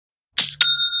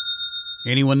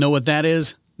Anyone know what that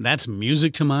is? That's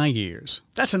music to my ears.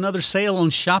 That's another sale on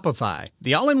Shopify,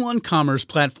 the all-in-one commerce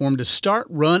platform to start,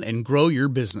 run, and grow your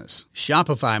business.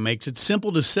 Shopify makes it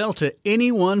simple to sell to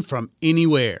anyone from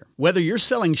anywhere. Whether you're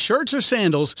selling shirts or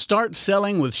sandals, start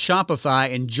selling with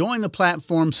Shopify and join the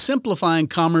platform simplifying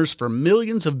commerce for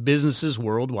millions of businesses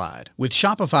worldwide. With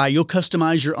Shopify, you'll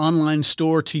customize your online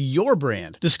store to your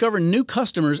brand, discover new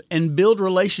customers, and build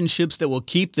relationships that will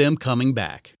keep them coming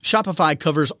back. Shopify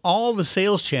covers all the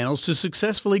sales channels to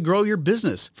successfully grow your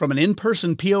business, from an in-person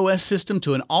POS system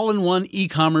to an all-in-one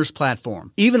e-commerce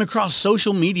platform, even across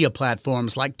social media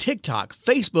platforms like TikTok,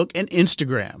 Facebook, and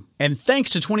Instagram. And thanks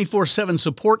to 24/7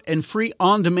 support and free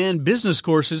on-demand business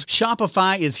courses,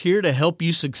 Shopify is here to help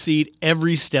you succeed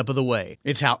every step of the way.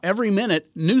 It's how every minute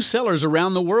new sellers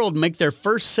around the world make their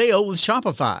first sale with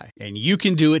Shopify. And you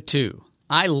can do it too.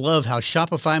 I love how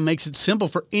Shopify makes it simple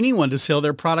for anyone to sell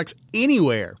their products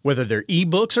anywhere. Whether they're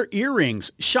ebooks or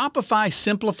earrings, Shopify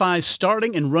simplifies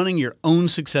starting and running your own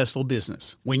successful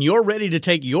business. When you're ready to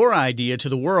take your idea to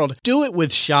the world, do it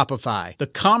with Shopify, the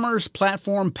commerce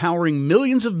platform powering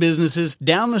millions of businesses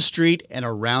down the street and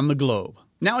around the globe.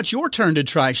 Now it's your turn to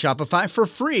try Shopify for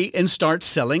free and start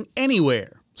selling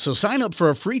anywhere. So sign up for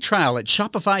a free trial at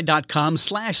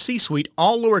shopify.com/C-Suite,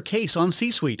 all lowercase on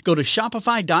C-Suite. Go to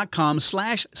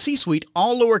shopify.com/C-Suite,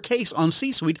 all lowercase on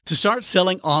C-Suite to start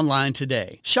selling online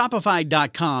today.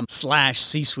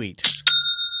 Shopify.com/C-Suite.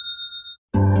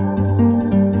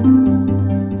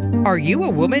 Are you a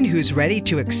woman who's ready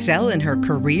to excel in her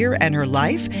career and her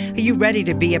life? Are you ready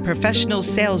to be a professional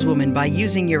saleswoman by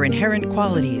using your inherent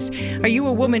qualities? Are you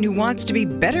a woman who wants to be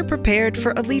better prepared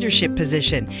for a leadership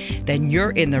position? Then you're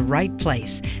in the right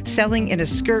place. Selling in a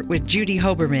Skirt with Judy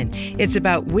Hoberman. It's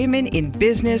about women in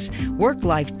business,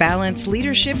 work-life balance,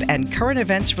 leadership, and current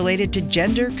events related to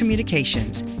gender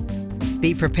communications.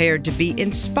 Be prepared to be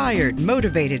inspired,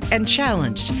 motivated, and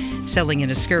challenged. Selling in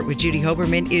a Skirt with Judy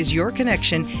Hoberman is your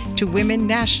connection to women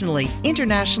nationally,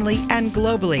 internationally, and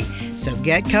globally. So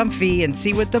get comfy and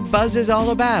see what the buzz is all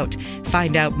about.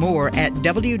 Find out more at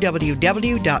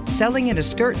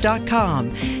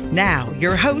www.sellinginAskirt.com. Now,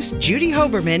 your host, Judy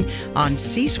Hoberman on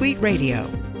C-Suite Radio.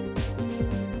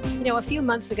 You know, a few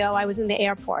months ago, I was in the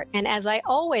airport, and as I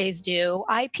always do,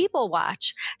 I people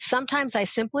watch. Sometimes I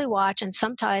simply watch, and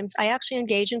sometimes I actually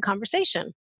engage in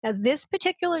conversation. Now, this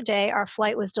particular day, our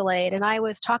flight was delayed, and I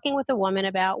was talking with a woman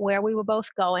about where we were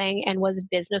both going and was it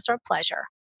business or pleasure.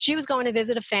 She was going to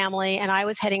visit a family, and I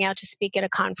was heading out to speak at a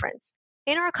conference.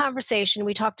 In our conversation,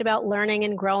 we talked about learning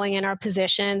and growing in our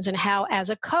positions and how,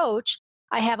 as a coach,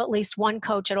 I have at least one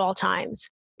coach at all times.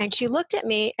 And she looked at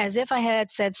me as if I had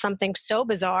said something so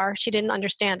bizarre she didn't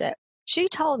understand it. She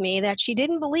told me that she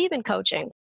didn't believe in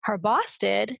coaching. Her boss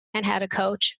did and had a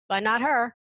coach, but not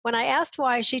her. When I asked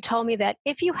why, she told me that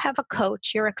if you have a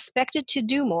coach, you're expected to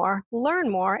do more,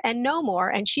 learn more, and know more,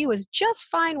 and she was just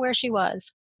fine where she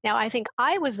was. Now, I think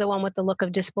I was the one with the look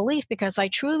of disbelief because I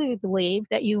truly believe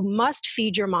that you must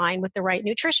feed your mind with the right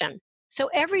nutrition.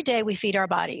 So every day we feed our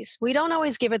bodies. We don't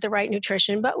always give it the right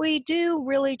nutrition, but we do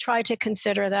really try to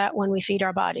consider that when we feed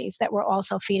our bodies, that we're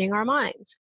also feeding our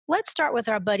minds. Let's start with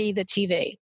our buddy, the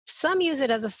TV. Some use it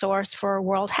as a source for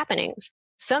world happenings.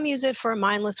 Some use it for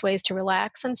mindless ways to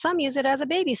relax, and some use it as a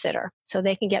babysitter so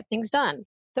they can get things done.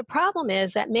 The problem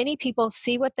is that many people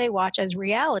see what they watch as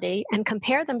reality and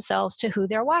compare themselves to who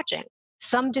they're watching.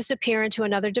 Some disappear into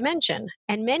another dimension,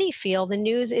 and many feel the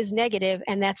news is negative,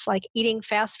 and that's like eating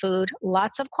fast food,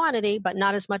 lots of quantity, but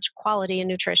not as much quality and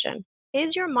nutrition.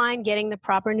 Is your mind getting the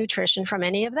proper nutrition from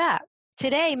any of that?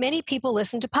 Today, many people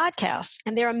listen to podcasts,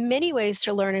 and there are many ways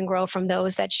to learn and grow from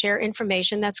those that share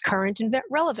information that's current and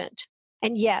relevant.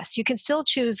 And yes, you can still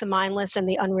choose the mindless and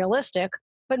the unrealistic,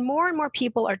 but more and more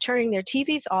people are turning their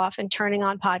TVs off and turning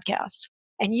on podcasts.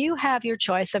 And you have your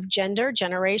choice of gender,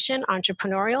 generation,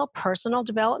 entrepreneurial, personal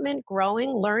development, growing,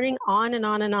 learning, on and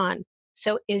on and on.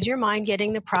 So is your mind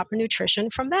getting the proper nutrition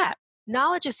from that?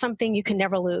 Knowledge is something you can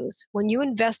never lose. When you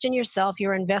invest in yourself,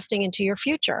 you're investing into your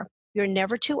future. You're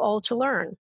never too old to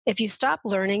learn. If you stop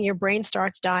learning, your brain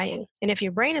starts dying. And if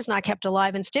your brain is not kept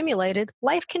alive and stimulated,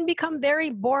 life can become very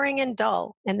boring and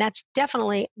dull. And that's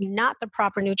definitely not the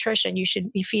proper nutrition you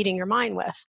should be feeding your mind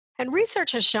with. And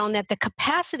research has shown that the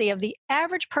capacity of the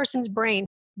average person's brain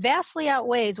vastly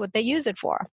outweighs what they use it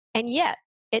for. And yet,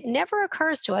 it never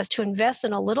occurs to us to invest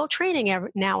in a little training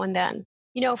now and then.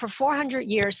 You know, for 400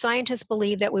 years, scientists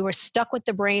believed that we were stuck with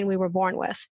the brain we were born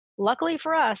with. Luckily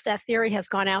for us, that theory has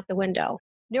gone out the window.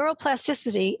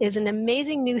 Neuroplasticity is an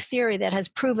amazing new theory that has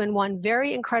proven one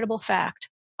very incredible fact.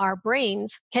 Our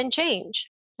brains can change.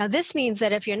 Now, this means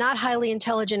that if you're not highly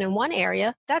intelligent in one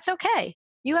area, that's okay.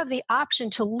 You have the option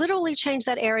to literally change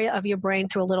that area of your brain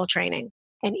through a little training.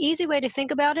 An easy way to think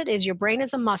about it is your brain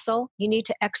is a muscle. You need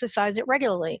to exercise it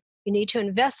regularly. You need to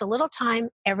invest a little time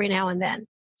every now and then.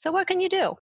 So, what can you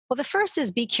do? Well, the first is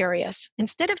be curious.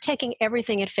 Instead of taking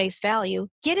everything at face value,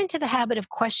 get into the habit of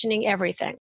questioning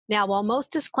everything. Now, while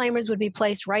most disclaimers would be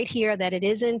placed right here that it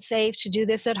isn't safe to do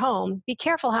this at home, be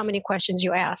careful how many questions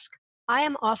you ask. I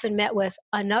am often met with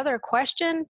another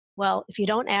question. Well, if you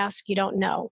don't ask, you don't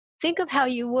know. Think of how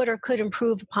you would or could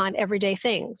improve upon everyday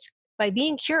things. By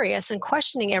being curious and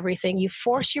questioning everything, you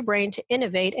force your brain to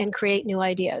innovate and create new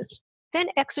ideas. Then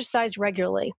exercise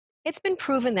regularly. It's been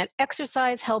proven that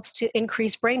exercise helps to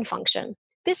increase brain function.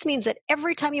 This means that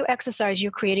every time you exercise,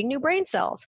 you're creating new brain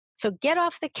cells. So get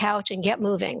off the couch and get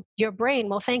moving. Your brain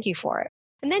will thank you for it.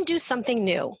 And then do something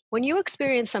new. When you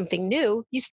experience something new,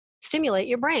 you stimulate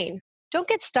your brain. Don't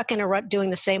get stuck in a rut doing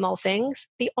the same old things.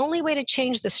 The only way to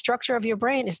change the structure of your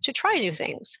brain is to try new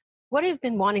things. What have you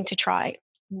been wanting to try?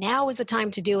 Now is the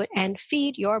time to do it and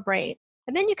feed your brain.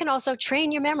 And then you can also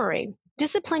train your memory.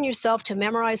 Discipline yourself to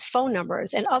memorize phone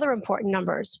numbers and other important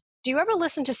numbers. Do you ever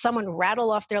listen to someone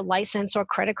rattle off their license or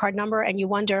credit card number and you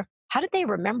wonder, how did they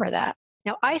remember that?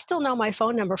 Now, I still know my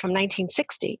phone number from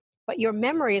 1960, but your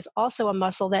memory is also a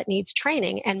muscle that needs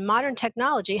training, and modern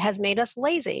technology has made us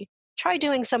lazy. Try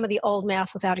doing some of the old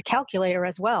math without a calculator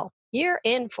as well. You're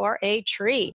in for a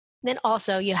treat. Then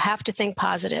also, you have to think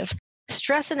positive.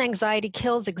 Stress and anxiety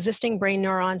kills existing brain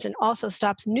neurons and also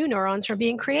stops new neurons from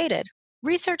being created.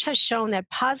 Research has shown that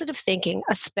positive thinking,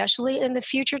 especially in the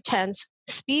future tense,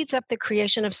 speeds up the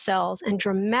creation of cells and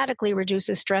dramatically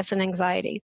reduces stress and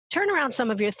anxiety. Turn around some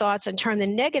of your thoughts and turn the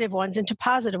negative ones into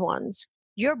positive ones.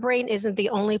 Your brain isn't the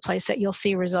only place that you'll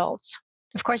see results.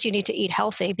 Of course, you need to eat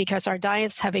healthy because our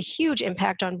diets have a huge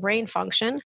impact on brain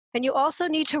function. And you also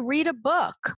need to read a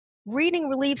book. Reading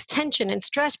relieves tension and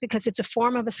stress because it's a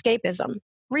form of escapism.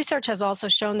 Research has also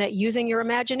shown that using your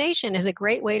imagination is a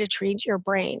great way to treat your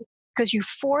brain because you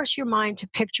force your mind to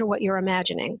picture what you're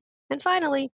imagining. And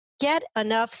finally, get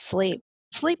enough sleep.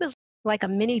 Sleep is like a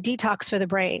mini detox for the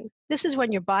brain. This is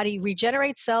when your body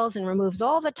regenerates cells and removes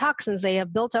all the toxins they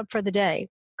have built up for the day.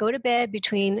 Go to bed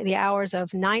between the hours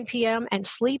of 9 p.m. and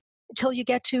sleep until you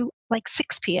get to like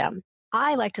 6 p.m.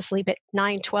 I like to sleep at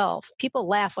 9:12. People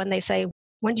laugh when they say,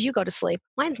 when do you go to sleep?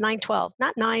 Mine's 9:12,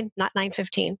 not 9, not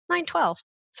 9:15, 9:12.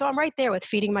 So I'm right there with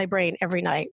feeding my brain every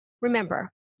night. Remember,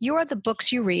 you are the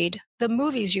books you read, the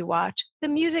movies you watch, the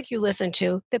music you listen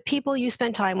to, the people you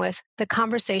spend time with, the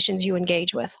conversations you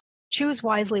engage with. Choose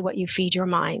wisely what you feed your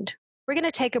mind. We're going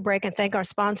to take a break and thank our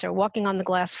sponsor, Walking on the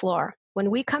Glass Floor. When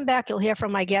we come back, you'll hear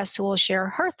from my guest who will share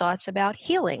her thoughts about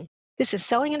healing. This is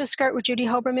Selling in a Skirt with Judy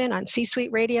Hoberman on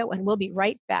C-Suite Radio, and we'll be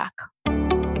right back.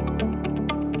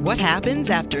 What happens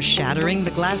after shattering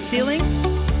the glass ceiling?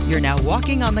 You're now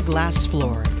walking on the glass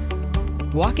floor.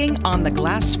 Walking on the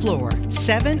Glass Floor,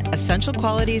 7 Essential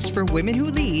Qualities for Women Who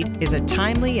Lead is a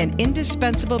timely and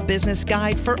indispensable business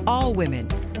guide for all women,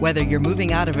 whether you're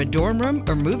moving out of a dorm room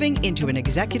or moving into an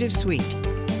executive suite.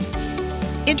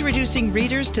 Introducing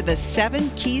readers to the 7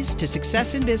 keys to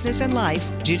success in business and life,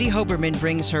 Judy Hoberman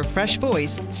brings her fresh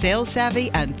voice, sales savvy,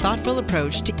 and thoughtful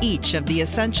approach to each of the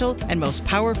essential and most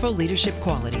powerful leadership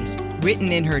qualities.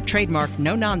 Written in her trademark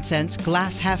no-nonsense,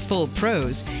 glass-half-full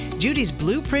prose, Judy's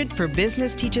Blueprint for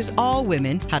Business teaches all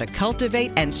women how to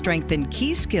cultivate and strengthen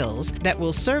key skills that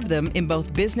will serve them in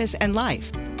both business and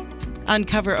life.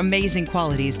 Uncover amazing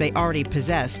qualities they already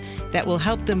possess that will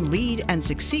help them lead and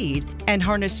succeed, and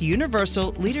harness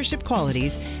universal leadership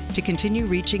qualities to continue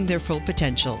reaching their full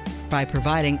potential. By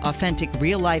providing authentic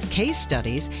real-life case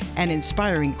studies and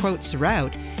inspiring quotes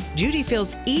throughout, Judy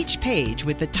fills each page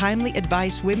with the timely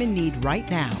advice women need right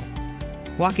now.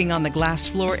 Walking on the Glass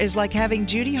Floor is like having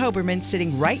Judy Hoberman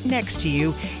sitting right next to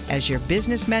you as your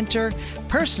business mentor,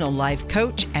 personal life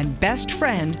coach, and best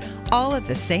friend, all at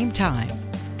the same time.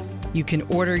 You can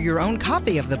order your own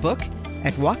copy of the book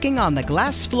at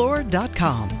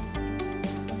walkingontheglassfloor.com.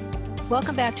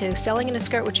 Welcome back to Selling in a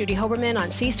Skirt with Judy Hoberman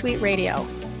on C-Suite Radio.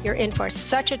 You're in for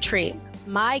such a treat.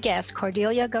 My guest,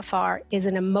 Cordelia Gaffar, is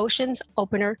an emotions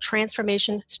opener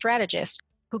transformation strategist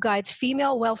who guides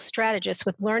female wealth strategists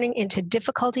with learning into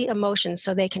difficulty emotions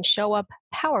so they can show up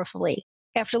powerfully.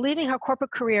 After leaving her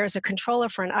corporate career as a controller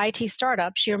for an IT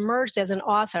startup, she emerged as an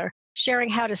author, sharing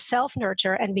how to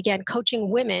self-nurture, and began coaching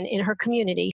women in her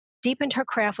community, deepened her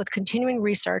craft with continuing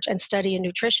research and study in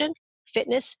nutrition,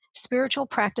 fitness, spiritual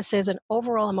practices, and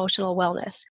overall emotional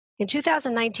wellness. In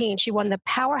 2019, she won the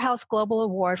Powerhouse Global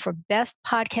Award for Best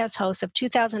Podcast Host of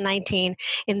 2019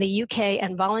 in the UK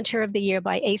and Volunteer of the Year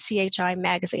by ACHI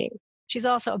Magazine. She's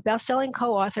also a best-selling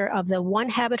co-author of The One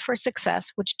Habit for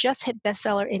Success, which just hit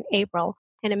bestseller in April,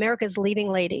 and America's Leading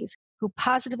Ladies, who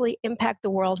positively impact the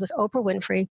world with Oprah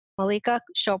Winfrey, Malika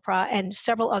Chopra, and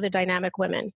several other dynamic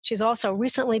women. She's also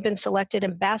recently been selected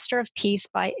Ambassador of Peace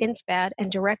by INSPAD and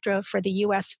Director for the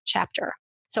U.S. chapter.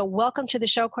 So welcome to the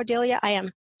show, Cordelia. I am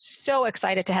so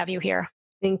excited to have you here.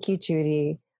 Thank you,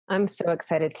 Judy. I'm so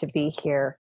excited to be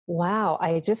here. Wow,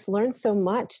 I just learned so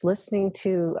much listening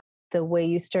to the way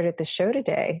you started the show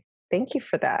today. Thank you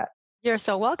for that. You're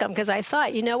so welcome, because I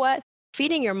thought, you know what?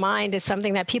 Feeding your mind is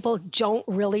something that people don't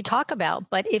really talk about.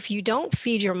 But if you don't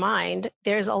feed your mind,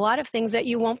 there's a lot of things that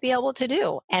you won't be able to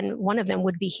do. And one of them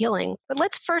would be healing. But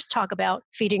let's first talk about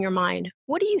feeding your mind.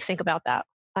 What do you think about that?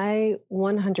 I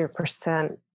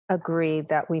 100% agree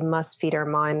that we must feed our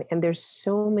mind. And there's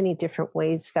so many different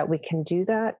ways that we can do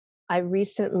that. I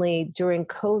recently, during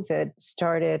COVID,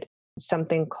 started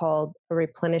something called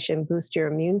Replenish and Boost Your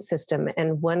Immune System.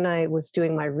 And when I was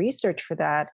doing my research for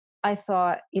that, I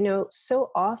thought, so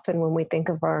often when we think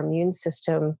of our immune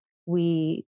system,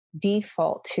 we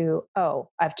default to, oh,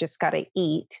 I've just got to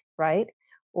eat, right?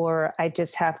 Or I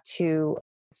just have to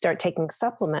start taking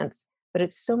supplements. But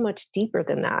it's so much deeper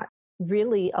than that.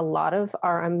 Really, a lot of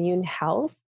our immune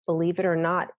health, believe it or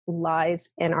not, lies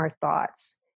in our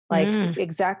thoughts. Like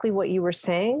exactly what you were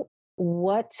saying,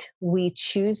 what we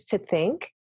choose to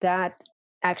think, that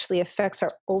actually affects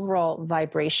our overall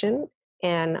vibration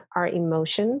and our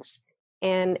emotions.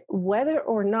 And whether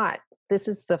or not, this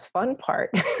is the fun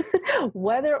part,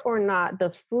 whether or not the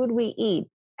food we eat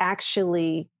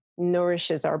actually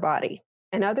nourishes our body.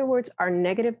 In other words, our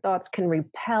negative thoughts can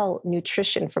repel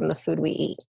nutrition from the food we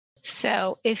eat.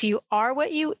 So if you are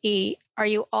what you eat, are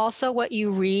you also what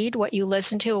you read, what you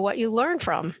listen to, or what you learn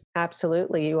from?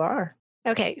 Absolutely, you are.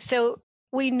 Okay, so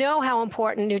we know how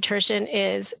important nutrition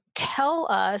is. Tell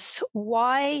us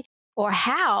why or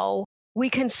how we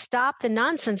can stop the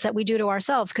nonsense that we do to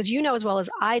ourselves. Because you know as well as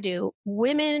I do,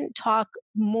 women talk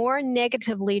more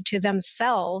negatively to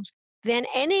themselves than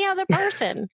any other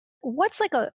person. What's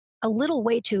like a little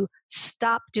way to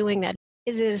stop doing that?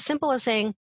 Is it as simple as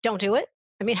saying, don't do it?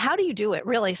 I mean, how do you do it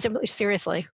really? Simply,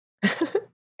 seriously.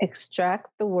 Extract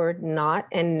the word not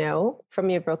and no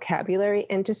from your vocabulary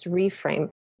and just reframe.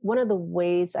 One of the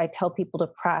ways I tell people to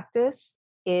practice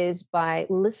is by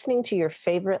listening to your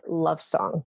favorite love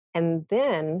song. And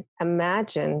then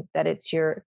imagine that it's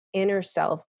your inner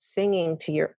self singing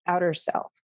to your outer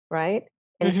self, right?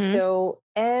 And so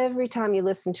every time you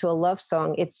listen to a love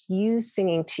song, it's you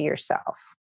singing to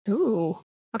yourself. Ooh.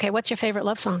 Okay, what's your favorite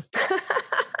love song?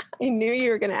 I knew you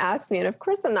were going to ask me. And of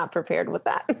course, I'm not prepared with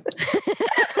that.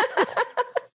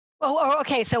 Oh,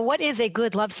 okay. So what is a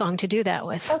good love song to do that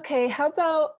with? Okay, how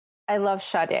about I love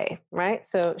Sade, right?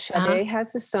 So Sade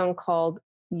has a song called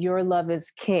Your Love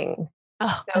is King.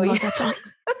 Oh, So I love that song.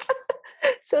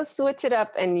 So switch it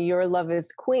up and Your Love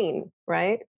is Queen,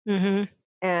 right?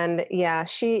 And yeah,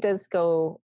 she does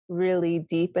go really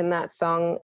deep in that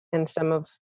song and some of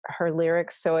her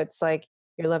lyrics. So it's like,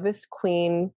 your love is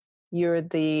queen, you're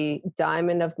the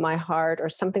diamond of my heart, or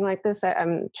something like this.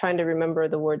 I'm trying to remember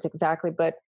the words exactly,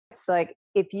 but it's like,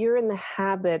 if you're in the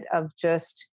habit of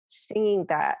just singing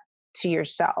that to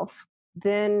yourself,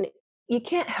 then you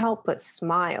can't help but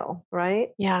smile, right?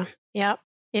 Yeah. Yeah.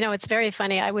 It's very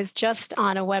funny. I was just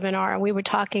on a webinar and we were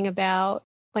talking about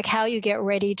like how you get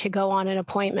ready to go on an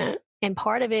appointment. And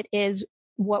part of it is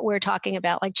what we're talking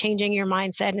about, like changing your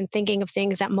mindset and thinking of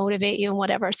things that motivate you and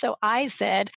whatever. So I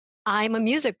said, I'm a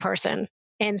music person.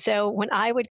 And so when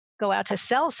I would go out to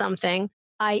sell something,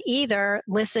 I either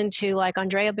listen to like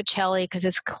Andrea Bocelli because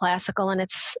it's classical and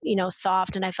it's,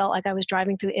 soft. And I felt like I was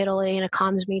driving through Italy and it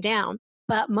calms me down.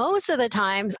 But most of the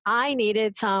times I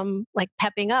needed some like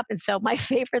pepping up. And so my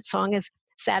favorite song is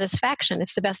Satisfaction.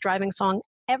 It's the best driving song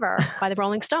ever by the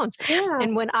Rolling Stones. Yeah.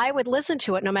 And when I would listen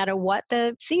to it, no matter what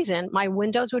the season, my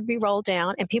windows would be rolled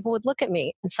down and people would look at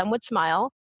me and some would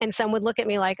smile and some would look at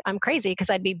me like I'm crazy because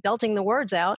I'd be belting the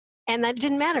words out. And that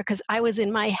didn't matter because I was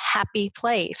in my happy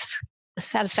place.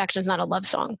 Satisfaction is not a love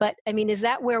song, but I mean, is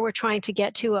that where we're trying to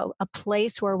get to a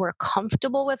place where we're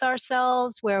comfortable with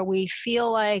ourselves, where we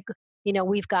feel like,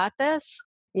 we've got this?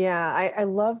 Yeah, I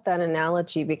love that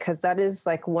analogy because that is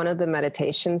like one of the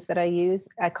meditations that I use.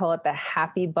 I call it the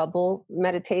happy bubble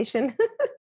meditation,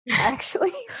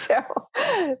 actually. So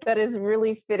that is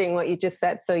really fitting what you just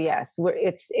said. So yes,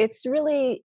 it's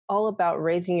really all about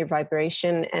raising your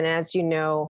vibration. And as you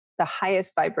know, the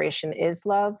highest vibration is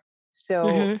love.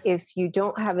 So if you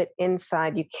don't have it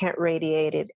inside, you can't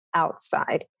radiate it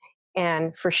outside.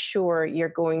 And for sure, you're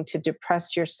going to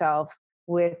depress yourself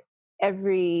with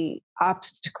every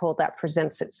obstacle that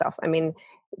presents itself. I mean,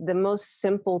 the most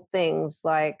simple things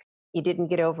like you didn't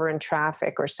get over in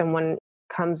traffic, or someone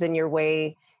comes in your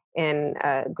way in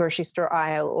a grocery store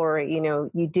aisle, or,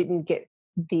 you didn't get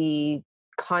the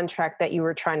contract that you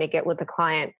were trying to get with a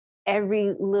client.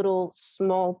 Every little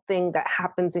small thing that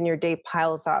happens in your day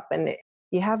piles up, and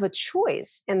you have a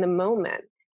choice in the moment.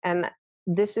 And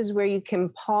this is where you can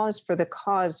pause for the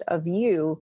cause of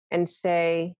you and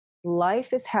say,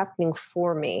 life is happening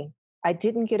for me. I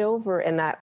didn't get over in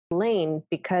that lane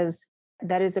because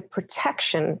that is a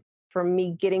protection for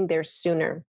me getting there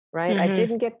sooner, right? I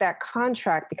didn't get that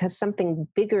contract because something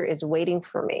bigger is waiting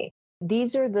for me.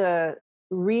 These are the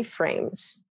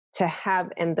reframes to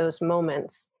have in those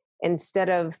moments. Instead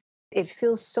of, it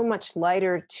feels so much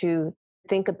lighter to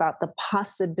think about the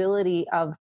possibility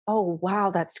of, oh,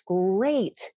 wow, that's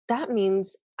great. That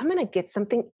means I'm going to get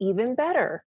something even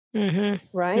better.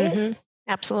 Right?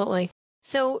 Absolutely.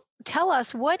 So tell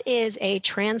us, what is a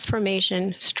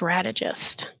transformation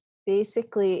strategist?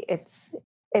 Basically, it's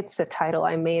a title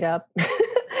I made up.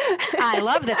 I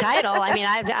love the title. I mean,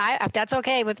 I that's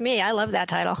okay with me. I love that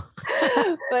title.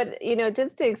 But,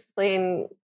 just to explain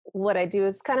what I do,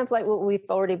 is kind of like what we've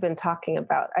already been talking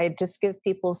about. I just give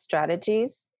people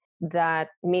strategies that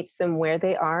meets them where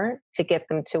they are to get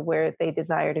them to where they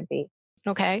desire to be.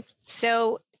 Okay.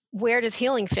 So where does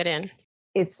healing fit in?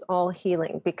 It's all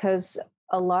healing, because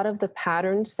a lot of the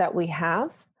patterns that we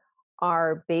have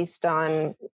are based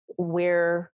on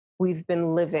where we've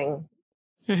been living,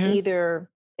 either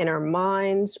in our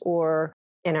minds or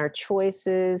in our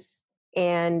choices.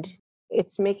 And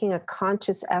it's making a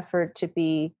conscious effort to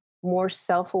be more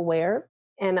self-aware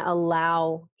and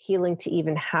allow healing to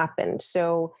even happen.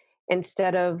 So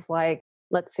instead of, like,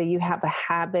 let's say you have a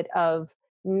habit of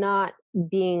not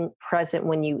being present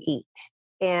when you eat.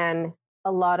 And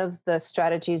a lot of the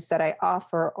strategies that I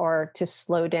offer are to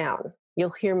slow down. You'll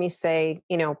hear me say,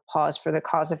 pause for the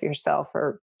cause of yourself,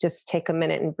 or just take a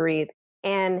minute and breathe.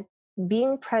 And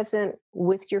being present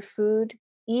with your food,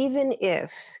 even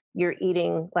if you're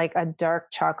eating like a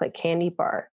dark chocolate candy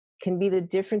bar, can be the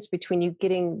difference between you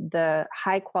getting the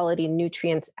high quality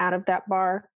nutrients out of that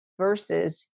bar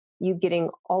versus you getting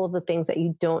all of the things that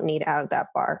you don't need out of that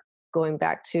bar. Going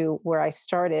back to where I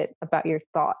started about your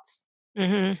thoughts.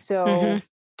 So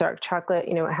dark chocolate,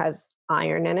 it has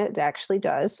iron in it. It actually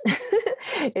does.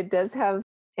 It does have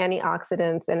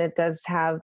antioxidants, and it does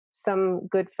have some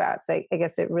good fats. I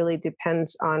guess it really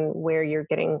depends on where you're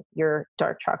getting your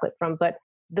dark chocolate from, but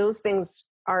those things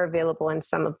are available in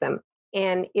some of them.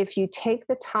 And if you take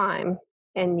the time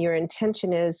and your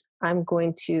intention is, I'm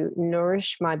going to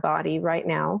nourish my body right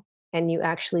now, and you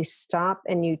actually stop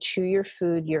and you chew your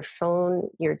food, your phone,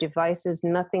 your devices,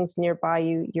 nothing's nearby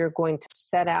you, you're going to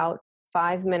set out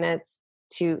 5 minutes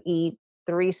to eat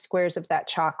 3 squares of that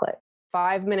chocolate,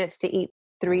 5 minutes to eat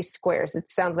 3 squares. It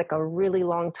sounds like a really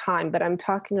long time, but I'm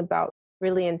talking about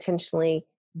really intentionally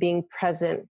being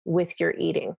present with your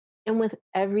eating and with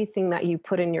everything that you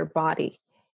put in your body.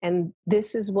 And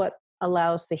this is what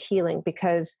allows the healing,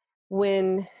 because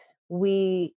when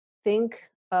we think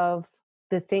of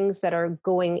the things that are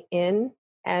going in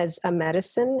as a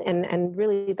medicine, and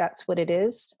really that's what it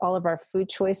is, all of our food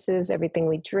choices, everything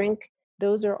we drink,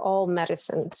 those are all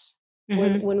medicines.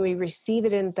 When we receive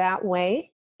it in that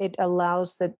way, it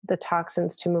allows the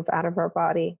toxins to move out of our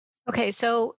body. Okay,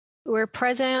 so we're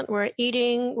present, we're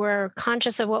eating, we're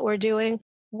conscious of what we're doing.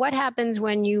 What happens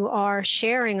when you are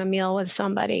sharing a meal with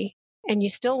somebody and you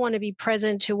still want to be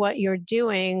present to what you're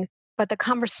doing, but the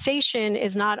conversation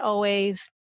is not always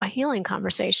a healing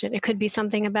conversation? It could be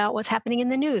something about what's happening in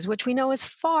the news, which we know is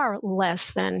far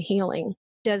less than healing.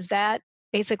 Does that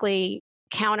basically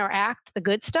counteract the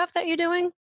good stuff that you're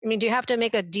doing? I mean, do you have to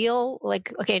make a deal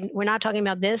like, okay, we're not talking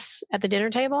about this at the dinner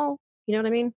table? You know what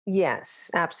I mean? Yes,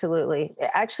 absolutely.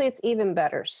 Actually, it's even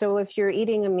better. So if you're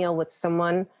eating a meal with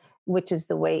someone, which is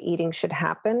the way eating should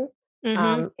happen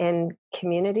in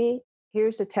community,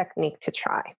 here's a technique to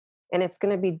try. And it's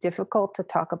going to be difficult to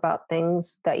talk about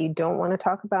things that you don't want to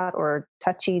talk about or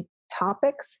touchy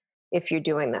topics if you're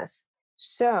doing this.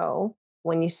 So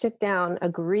when you sit down,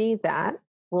 agree that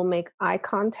we'll make eye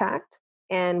contact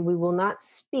and we will not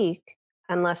speak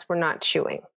unless we're not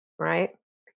chewing, right?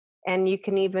 And you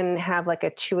can even have like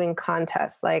a chewing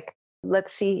contest. Like,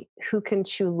 let's see who can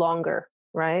chew longer,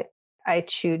 right? I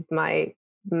chewed my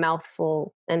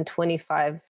mouthful in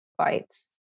 25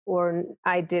 bites, or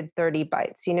I did 30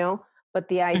 bites, But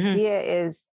the idea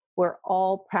is we're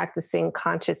all practicing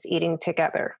conscious eating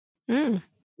together.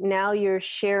 Now you're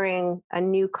sharing a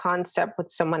new concept with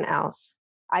someone else.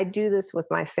 I do this with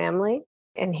my family.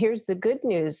 And here's the good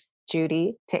news,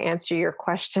 Judy, to answer your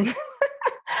question.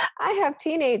 I have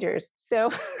teenagers.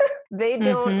 So they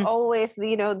don't Hmm. always,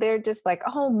 they're just like,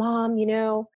 oh, mom,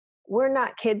 we're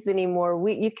not kids anymore.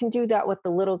 You can do that with the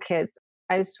little kids.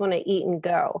 I just want to eat and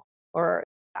go. Or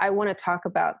I want to talk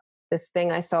about this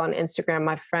thing I saw on Instagram.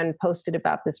 My friend posted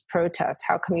about this protest.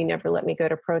 How come you never let me go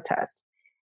to protest?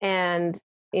 And,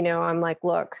 I'm like,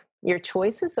 look, your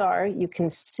choices are you can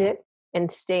sit and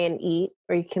stay and eat,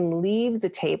 or you can leave the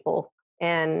table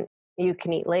and you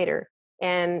can eat later.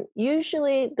 And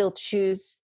usually they'll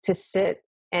choose to sit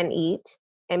and eat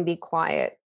and be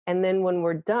quiet. And then when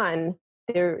we're done,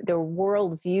 their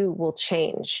worldview will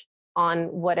change on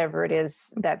whatever it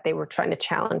is that they were trying to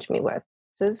challenge me with.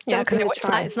 So this is Yeah, because something to it's not,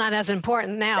 try. it's not as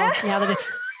important now that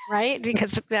it's right.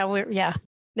 Because yeah.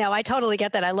 No, I totally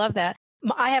get that. I love that.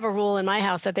 I have a rule in my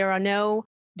house that there are no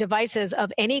devices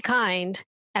of any kind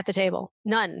at the table.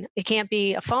 None. It can't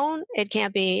be a phone. It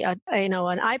can't be an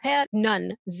iPad.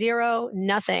 None. Zero.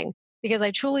 Nothing. Because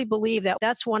I truly believe that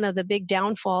that's one of the big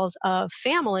downfalls of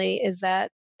family is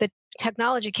that the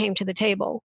technology came to the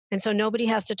table, and so nobody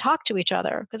has to talk to each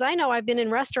other. Because I know I've been in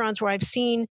restaurants where I've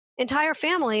seen entire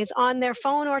families on their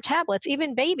phone or tablets,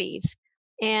 even babies.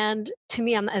 And to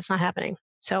me, it's not happening.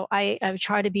 So I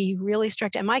try to be really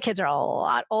strict. And my kids are a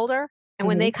lot older. And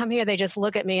when they Mhm. come here, they just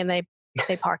look at me and they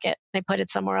park it. They put it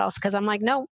somewhere else because I'm like,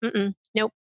 no,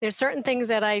 nope. There's certain things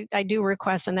that I do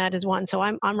request, and that is one. So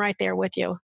I'm right there with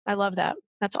you. I love that.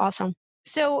 That's awesome.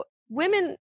 So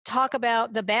women talk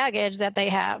about the baggage that they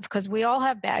have because we all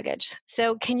have baggage.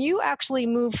 So can you actually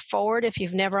move forward if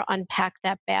you've never unpacked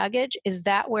that baggage? Is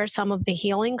that where some of the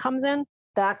healing comes in?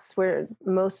 That's where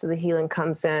most of the healing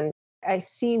comes in. I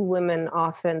see women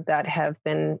often that have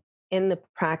been in the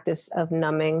practice of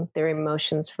numbing their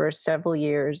emotions for several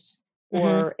years Hmm.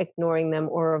 or ignoring them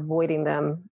or avoiding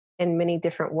them in many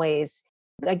different ways.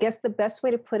 I guess the best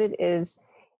way to put it is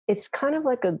it's kind of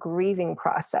like a grieving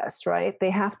process, right? They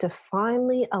have to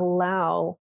finally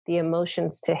allow the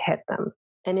emotions to hit them.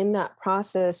 And in that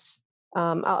process,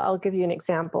 I'll give you an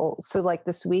example. So, like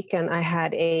this weekend, I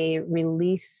had a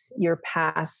release your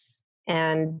past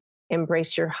and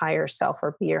embrace your higher self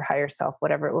or be your higher self,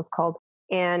 whatever it was called.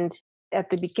 And at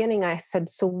the beginning, I said,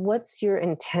 so what's your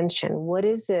intention? What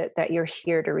is it that you're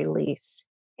here to release?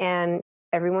 And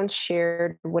everyone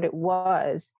shared what it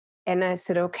was. And I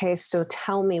said, okay, so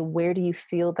tell me, where do you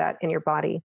feel that in your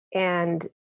body? And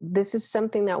this is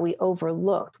something that we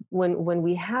overlooked when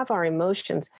we have our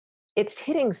emotions, it's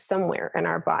hitting somewhere in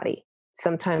our body.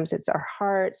 Sometimes it's our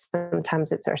heart,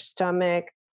 sometimes it's our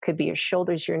stomach, could be your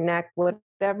shoulders, your neck,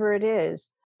 whatever it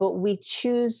is. But we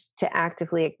choose to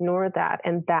actively ignore that.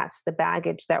 And that's the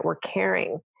baggage that we're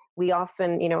carrying. We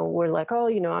often, we're like, oh,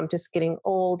 I'm just getting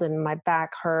old and my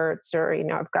back hurts, or,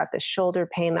 I've got this shoulder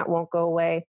pain that won't go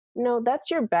away. No, that's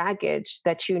your baggage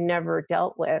that you never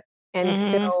dealt with. And Hmm.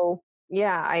 so,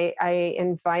 yeah, I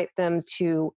invite them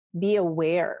to be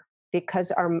aware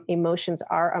because our emotions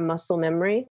are a muscle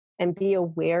memory, and be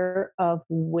aware of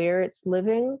where it's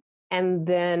living. And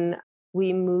then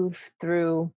we move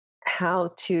through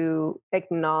how to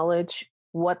acknowledge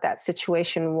what that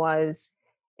situation was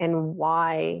and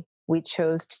why we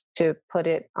chose to put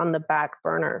it on the back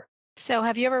burner. So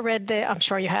have you ever read I'm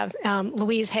sure you have,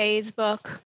 Louise Hay's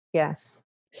book? Yes.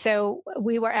 So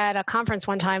we were at a conference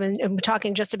one time and we're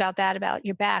talking just about that, about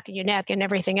your back and your neck and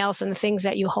everything else and the things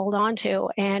that you hold on to.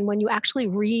 And when you actually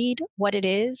read what it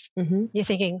is, Hmm. you're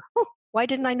thinking, oh, why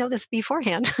didn't I know this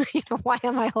beforehand? Why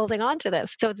am I holding on to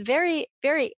this? So it's very,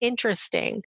 very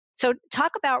interesting. So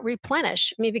talk about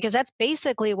replenish. I mean, because that's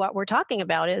basically what we're talking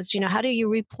about is, how do you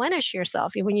replenish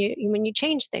yourself when you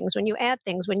change things, when you add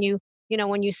things, when you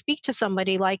speak to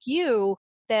somebody like you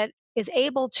that is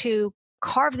able to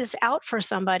carve this out for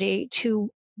somebody to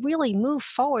really move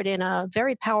forward in a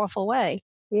very powerful way.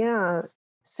 Yeah.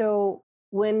 So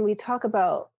when we talk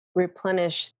about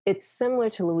replenish, it's similar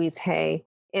to Louise Hay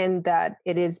in that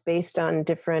it is based on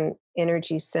different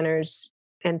energy centers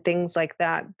and things like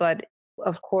that. But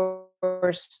of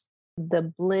course,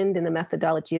 the blend and the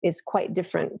methodology is quite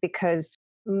different because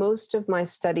most of my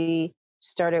study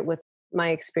started with my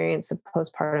experience of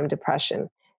postpartum depression.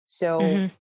 So Hmm.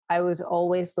 I was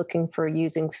always looking for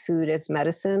using food as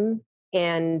medicine.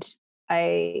 And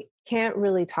I can't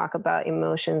really talk about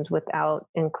emotions without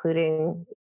including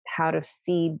how to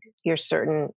feed your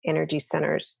certain energy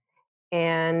centers.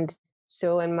 And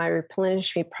so in my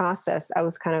replenishment process, I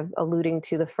was kind of alluding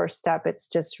to the first step. It's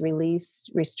just release,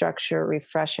 restructure,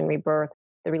 refresh, and rebirth.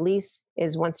 The release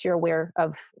is once you're aware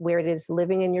of where it is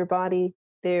living in your body,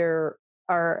 there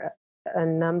are a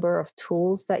number of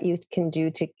tools that you can do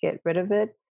to get rid of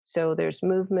it. So there's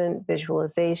movement,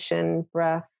 visualization,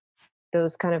 breath,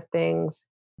 those kind of things.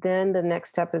 then the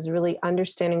next step is really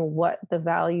understanding what the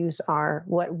values are.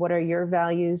 What are your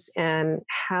values and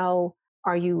how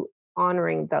are you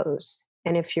honoring those?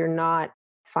 And if you're not,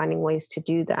 finding ways to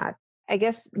do that. I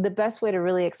guess the best way to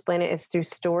really explain it is through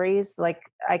stories. Like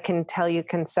I can tell you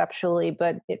conceptually,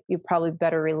 but you probably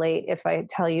better relate if I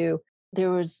tell you there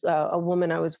was a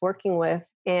woman I was working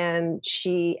with, and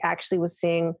she actually was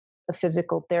seeing a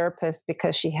physical therapist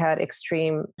because she had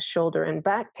extreme shoulder and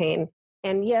back pain.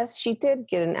 And yes, she did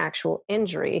get an actual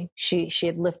injury. She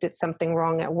had lifted something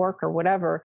wrong at work or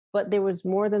whatever, but there was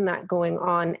more than that going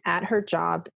on at her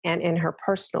job and in her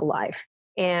personal life.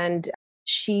 And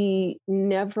she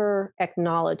never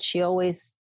acknowledged, she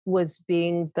always was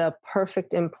being the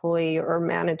perfect employee or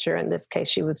manager. In this case,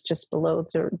 she was just below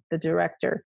the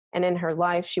director. And in her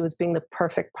life, she was being the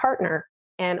perfect partner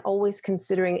and always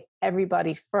considering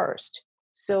everybody first.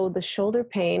 So the shoulder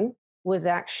pain was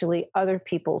actually other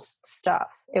people's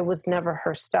stuff. It was never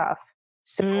her stuff.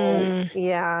 So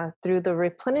yeah, through the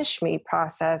replenish me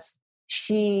process,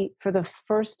 she, for the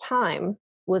first time,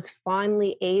 was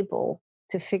finally able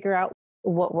to figure out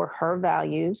what were her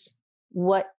values,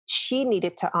 what she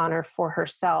needed to honor for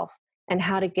herself, and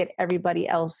how to get everybody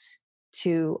else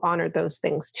to honor those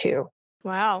things too.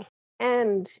 Wow.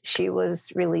 And she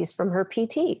was released from her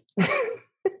PT.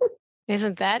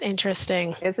 Isn't that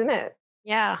interesting? Isn't it?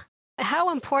 Yeah.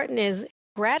 How important is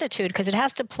gratitude? Because it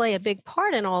has to play a big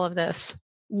part in all of this.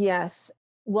 Yes.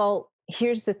 Well,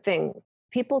 here's the thing.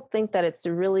 People think that it's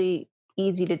really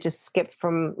easy to just skip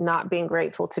from not being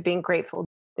grateful to being grateful.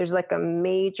 There's like a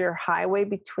major highway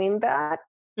between that.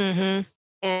 Mm-hmm.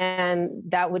 And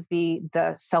that would be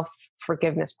the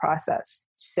self-forgiveness process.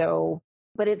 So,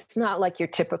 but it's not like your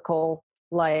typical,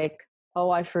 like,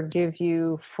 oh, I forgive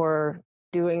you for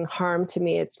doing harm to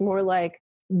me. It's more like,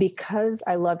 because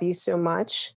I love you so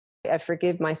much, I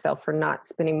forgive myself for not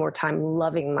spending more time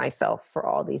loving myself for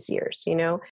all these years. You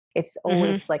know, it's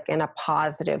always like in a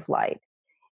positive light.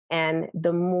 And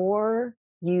the more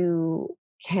you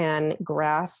can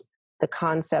grasp the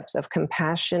concepts of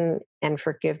compassion and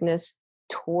forgiveness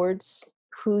towards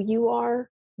who you are,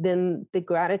 then the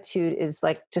gratitude is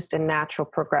like just a natural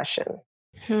progression.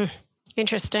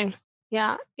 Interesting.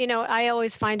 Yeah. I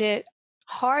always find it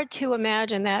hard to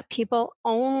imagine that people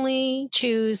only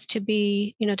choose to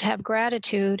to have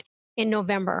gratitude in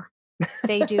November.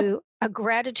 They do a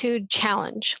gratitude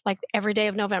challenge like every day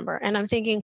of November. And I'm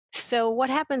thinking, so what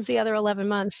happens the other 11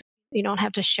 months? You don't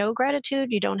have to show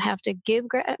gratitude. You don't have to give.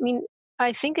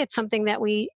 I think it's something that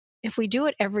if we do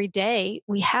it every day,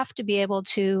 we have to be able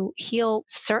to heal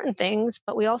certain things,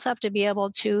 but we also have to be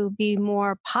able to be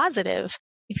more positive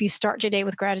if you start your day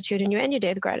with gratitude and you end your day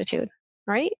with gratitude,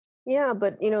 right? Yeah,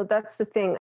 but that's the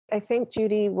thing. I think,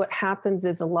 Judy, what happens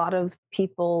is a lot of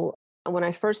people, when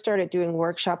I first started doing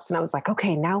workshops and I was like,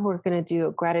 okay, now we're going to do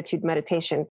a gratitude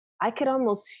meditation, I could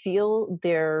almost feel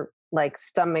their like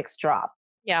stomachs drop.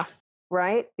 Yeah.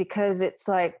 Right? Because it's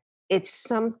like, it's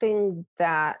something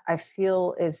that I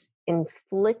feel is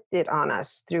inflicted on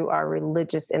us through our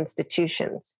religious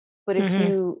institutions. But if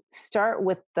you start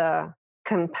with the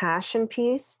compassion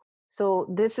piece,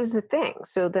 so this is the thing.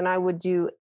 So then I would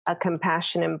do a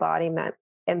compassion embodiment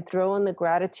and throw in the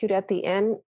gratitude at the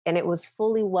end, and it was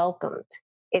fully welcomed.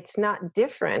 It's not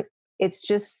different. It's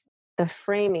just the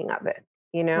framing of it,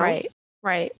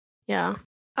 Right. Yeah.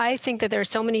 I think that there's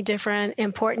so many different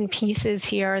important pieces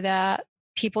here that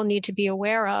people need to be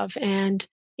aware of. And,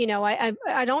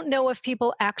 I don't know if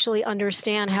people actually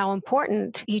understand how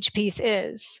important each piece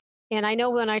is. And I know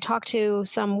when I talk to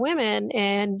some women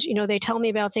and, they tell me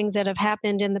about things that have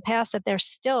happened in the past that they're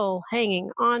still hanging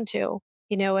on to,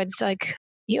 it's like,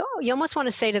 you almost want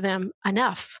to say to them,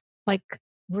 enough, like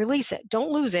release it,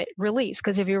 don't lose it, release.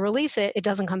 Because if you release it, it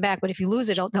doesn't come back. But if you lose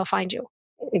it, they'll find you.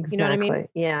 Exactly. You know what I mean?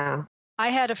 Yeah. I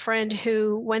had a friend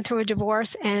who went through a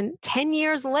divorce, and 10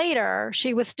 years later,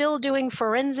 she was still doing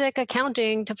forensic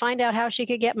accounting to find out how she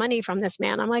could get money from this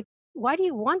man. I'm like, why do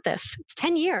you want this? It's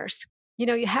 10 years.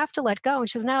 You have to let go. And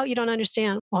she says, no, you don't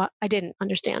understand. Well, I didn't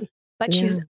understand. But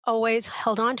she's always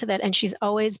held on to that. And she's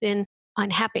always been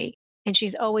unhappy. And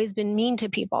she's always been mean to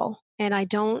people. And I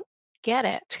don't get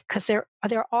it, because there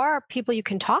are people you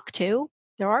can talk to.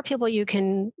 There are people you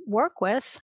can work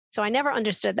with. So I never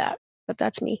understood that. But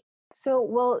that's me. So,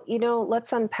 well,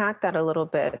 let's unpack that a little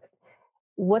bit.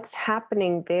 What's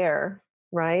happening there,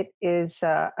 right, is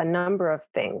a number of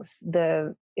things.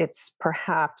 It's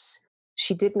perhaps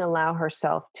she didn't allow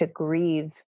herself to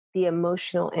grieve the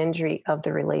emotional injury of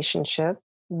the relationship.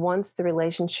 Once the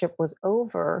relationship was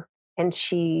over and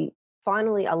she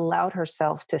finally allowed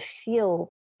herself to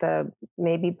feel the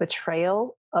maybe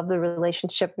betrayal of the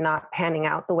relationship not panning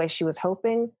out the way she was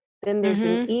hoping, then there's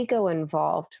an ego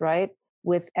involved, right?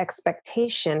 With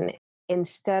expectation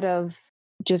instead of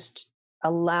just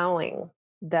allowing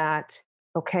that,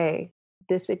 okay,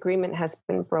 this agreement has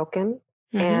been broken.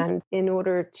 And in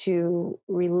order to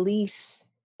release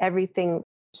everything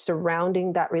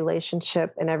surrounding that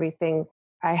relationship and everything,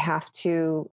 I have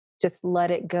to just let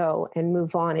it go and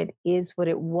move on. It is what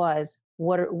it was.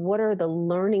 What are the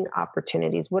learning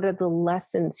opportunities? What are the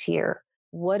lessons here?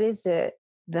 What is it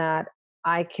that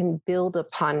I can build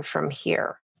upon from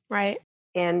here? Right.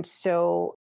 And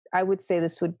so I would say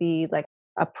this would be like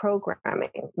a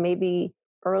programming. Maybe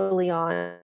early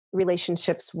on,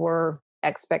 relationships were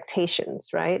expectations,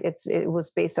 right? It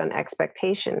was based on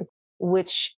expectation,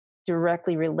 which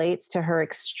directly relates to her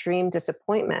extreme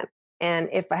disappointment. And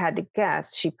if I had to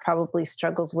guess, she probably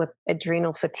struggles with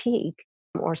adrenal fatigue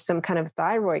or some kind of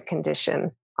thyroid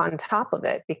condition on top of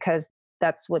it, because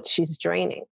that's what she's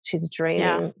draining. She's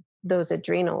draining those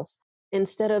adrenals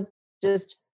instead of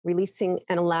just releasing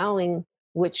and allowing,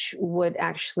 which would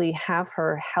actually have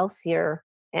her healthier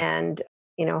and,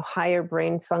 higher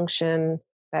brain function,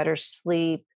 better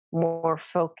sleep, more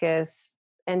focus,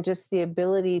 and just the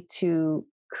ability to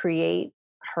create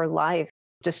her life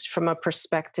just from a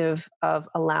perspective of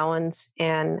allowance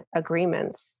and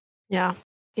agreements. Yeah.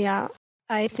 Yeah.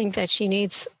 I think that she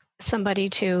needs somebody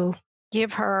to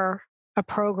give her a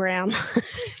program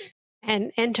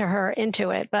and enter her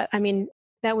into it. But I mean,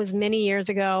 that was many years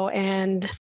ago,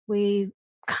 and we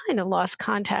kind of lost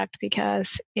contact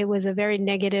because it was a very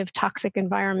negative, toxic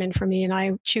environment for me. And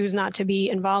I choose not to be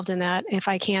involved in that if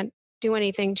I can't do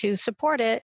anything to support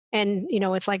it. And,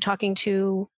 it's like talking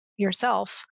to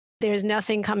yourself. There's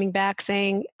nothing coming back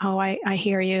saying, oh, I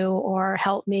hear you, or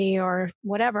help me, or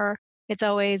whatever. It's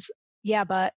always, yeah,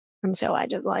 but. And so I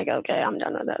just like, okay, I'm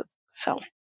done with this. So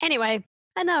anyway,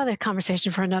 another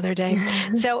conversation for another day.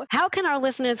 So how can our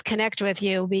listeners connect with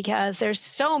you? Because there's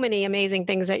so many amazing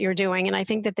things that you're doing, and I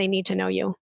think that they need to know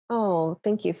you. Oh,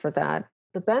 thank you for that.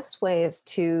 The best way is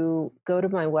to go to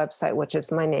my website, which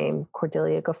is my name,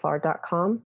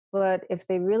 CordeliaGaffar.com. But if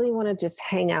they really want to just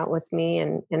hang out with me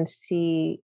and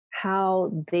see how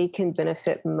they can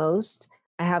benefit most,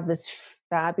 I have this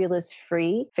fabulous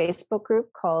free Facebook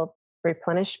group called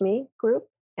Replenish Me group.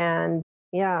 And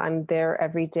I'm there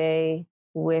every day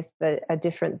with a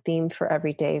different theme for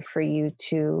every day for you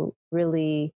to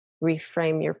really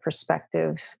reframe your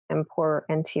perspective and pour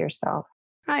into yourself.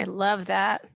 I love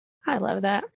that. I love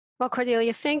that. Well,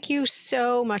 Cordelia, thank you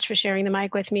so much for sharing the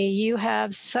mic with me. You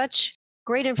have such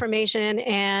great information,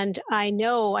 and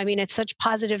it's such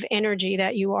positive energy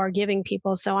that you are giving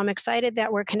people. So I'm excited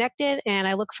that we're connected, and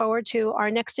I look forward to our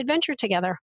next adventure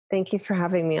together. Thank you for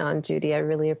having me on, Judy. I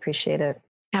really appreciate it.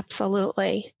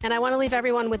 Absolutely. And I want to leave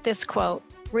everyone with this quote.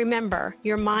 Remember,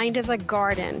 your mind is a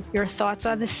garden. Your thoughts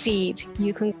are the seeds.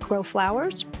 You can grow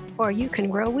flowers or you can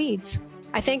grow weeds.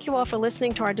 I thank you all for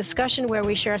listening to our discussion where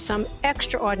we share some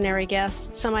extraordinary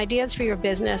guests, some ideas for your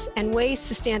business, and ways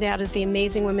to stand out as the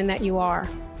amazing women that you are.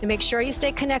 And make sure you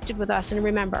stay connected with us. And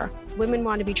remember, women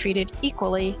want to be treated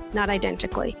equally, not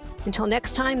identically. Until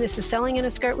next time, this is Selling in a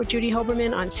Skirt with Judy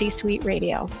Hoberman on C-Suite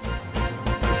Radio.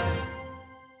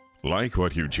 Like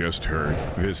what you just heard,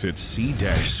 visit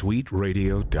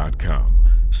c-suiteradio.com.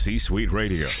 C-Suite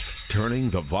Radio, turning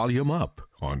the volume up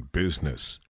on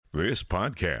business. This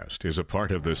podcast is a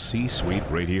part of the C-Suite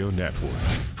Radio Network.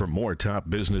 For more top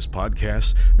business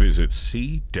podcasts, visit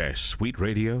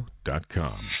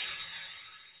c-suiteradio.com.